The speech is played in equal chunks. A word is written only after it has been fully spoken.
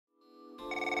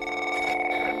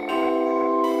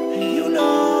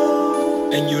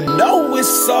and you know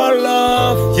it's all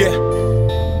love. Yeah.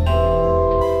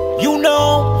 You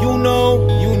know, you know,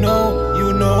 you know,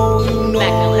 you know, you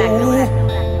know.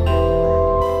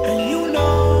 And you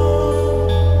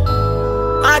know,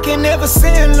 I can never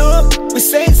say look, we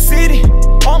say the city.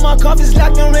 All my coffees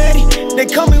locked and ready, they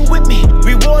coming with me.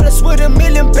 Reward us with $1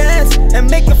 million bands and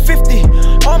make it 50.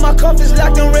 All my coffees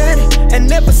locked and ready and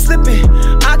never slipping.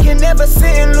 I can never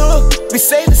say look, we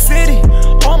say the city.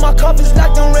 All my coffees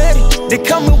locked and ready, they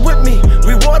coming with me.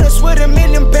 Reward us with $1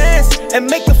 million bands and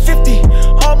make it 50.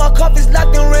 All my coffees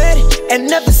locked and ready and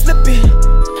never slipping.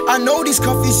 I know these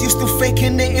coffees used to fake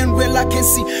and they ain't real, I can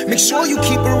see. Make sure you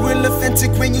keep it real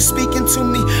authentic when you speaking to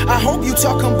me. I hope you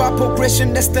talking about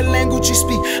progression, that's the language you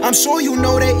speak. I'm sure you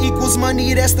know that equals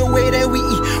money, that's the way that we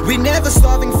eat. We never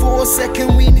starving for a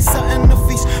second, we need something to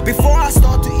feast. Before I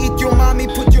start to eat your mommy,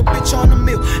 put your bitch on the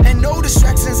meal. And no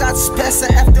distractions, I just pass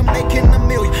her after making $1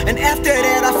 million. And after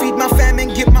that I feed my fam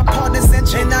and get my partners and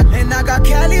I got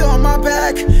Cali on my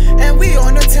back, and we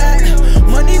on attack.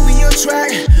 Money we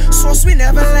attract, source we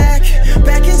never lack.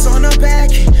 Backings on our back,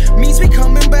 means we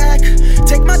coming back.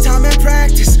 Take my time and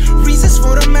practice, reasons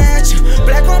for the match.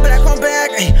 Black on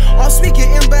back, us we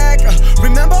getting back.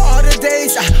 Remember all the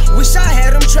days, I wish I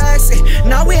had them tracks.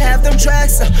 Now we have them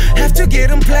tracks, have to get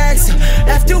them plaques.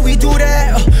 After we do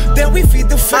that, then we feed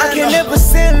the fam. I can never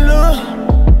say look,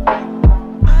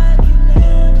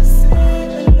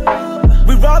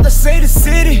 we rather say the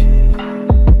city.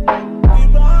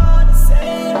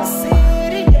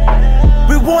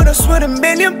 We want us with $1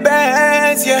 million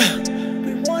bands, yeah.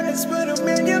 We want us with $1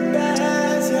 million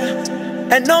bands, yeah.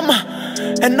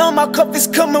 And all my coffees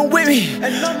coming with me.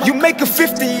 You make a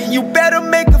 50, you better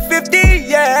make a 50,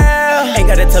 yeah. Ain't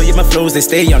gotta tell you my flows, they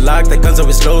stay unlocked, the guns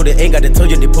always loaded. Ain't gotta tell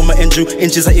you they put my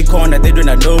inches at your corner, they do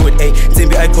not know it, ayy.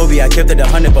 Timby, I Kobe, I kept it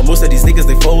 100, but most of these niggas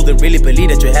they folded. Really believe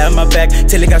that you have my back,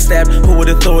 till it got stabbed, who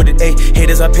would've thought it, ayy.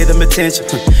 Haters, I pay them attention,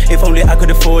 if only I could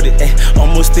afford it, ayy.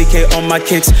 Almost 3K on my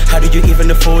kicks, how do you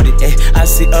even afford it, ayy? I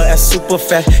see her as super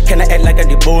fat, can I act like I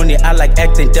did born it? I like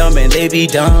acting dumb and they be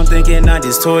dumb, thinking I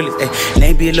just toilet, ayy.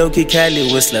 Name be Lowkey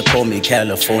Cali, Whistler, call me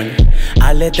California.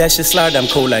 I let that shit slide, I'm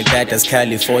cold like that, that's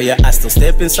California. I still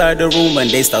step inside the room and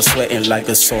they start sweating like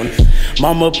a sauna.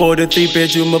 Mama bought a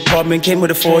 3-bedroom apartment, came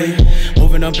with a foyer.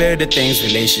 Moving on better things,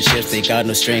 relationships, they got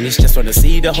no strings. Just wanna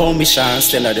see the homie shine,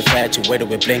 still not infatuated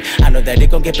with bling. I know that it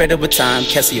gon' get better with time,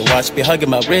 Cassie your watch, be hugging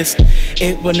my wrist.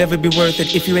 It will never be worth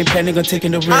it if you ain't planning on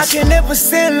taking the risk. I can never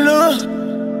say look,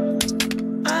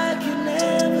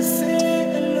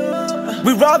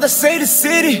 we rather say the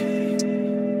city.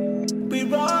 We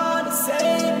rather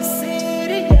say the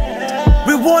city, yeah.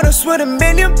 We want us with $1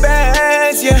 million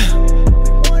bands, yeah.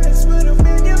 We want us with $1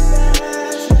 million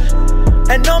bands,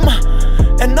 yeah.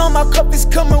 And all my coffees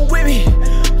coming with me.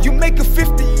 You make a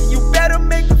 50, you better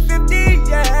make a 50,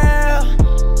 yeah.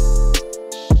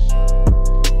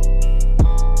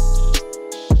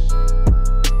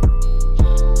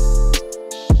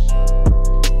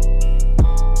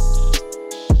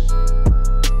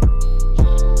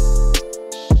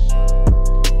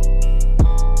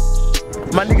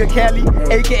 My nigga Cali,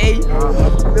 aka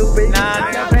Lil Baby.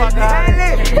 Nah,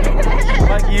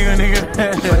 fuck you, nigga.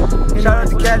 Shout out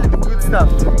to Cali, the good stuff.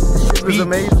 This shit was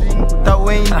amazing.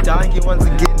 Wayne, thank you once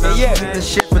again. Yeah, this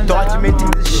shit for documenting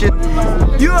this shit.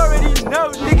 You already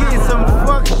know, nigga, it's some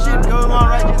fuck shit going on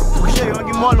right here.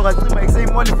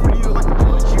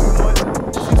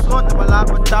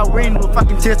 Wayne will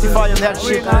fucking testify on that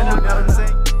shit. You know what I'm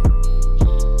saying?